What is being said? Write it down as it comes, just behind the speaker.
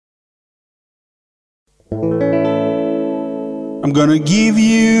I'm gonna give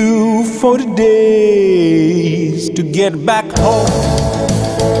you 40 days to get back home.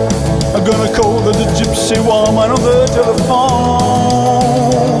 I'm gonna call the gypsy woman on the telephone.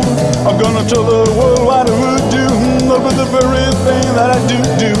 I'm gonna tell the world what I would do about the very thing that I do.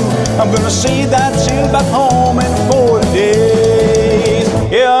 I'm gonna say that she'll back home in 40 days.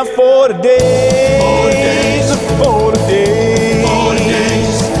 Yeah, 40 days. 40 days. 40 days. 40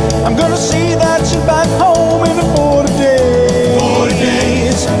 days. I'm gonna see that she's back home in 40 days. 40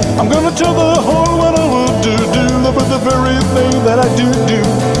 days. I'm gonna tell the whole world what I would do about the very thing that I do.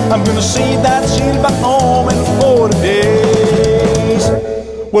 I'm gonna see that she's back home in 40 days.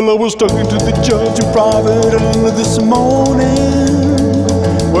 Well, I was talking to the judge in private early this morning,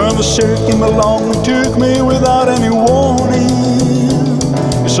 when the sheriff came along and took me without any warning.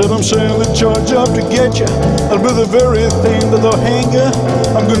 He said, I'm saying the charge up to get you, that'll be the very thing that'll hang you.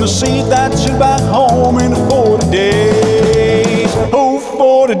 I'm gonna see that she's back home in 40 days. Oh,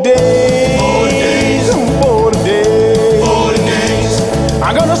 40 days. 40 days. 40 days. 40 days.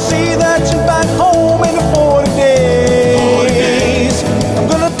 I'm gonna see that she's back home in 40 days. 40 days. I'm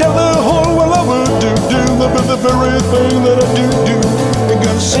gonna tell the whole world I would do about the very thing that I do. You're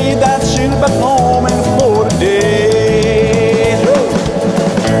gonna see that she's back home in 40 days.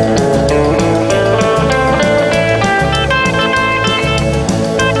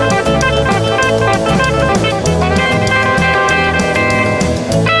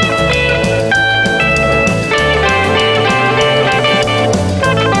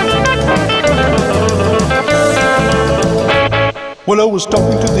 Well, I was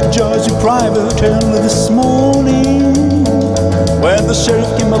talking to the judge in private early this morning, when the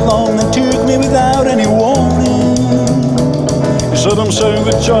sheriff came along and took me without any warning. He said, I'm saying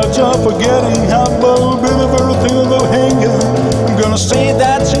the charge up for getting help, but it'll be the very thing that'll hang you. I'm gonna say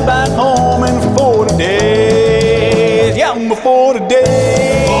that she's back home in 40 days. Yeah, 40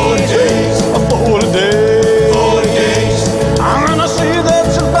 days. 40 days. 40 days. 40 days. I'm gonna see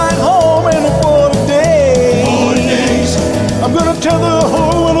that she's back home in 40 days. 40 days. I'm gonna tell the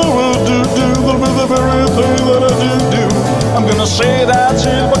whole world I will do. That'll be the very thing that I do. I'm gonna say that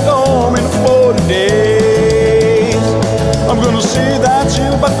she'll back home in 40 days. I'm gonna say that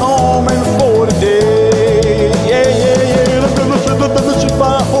she'll back home in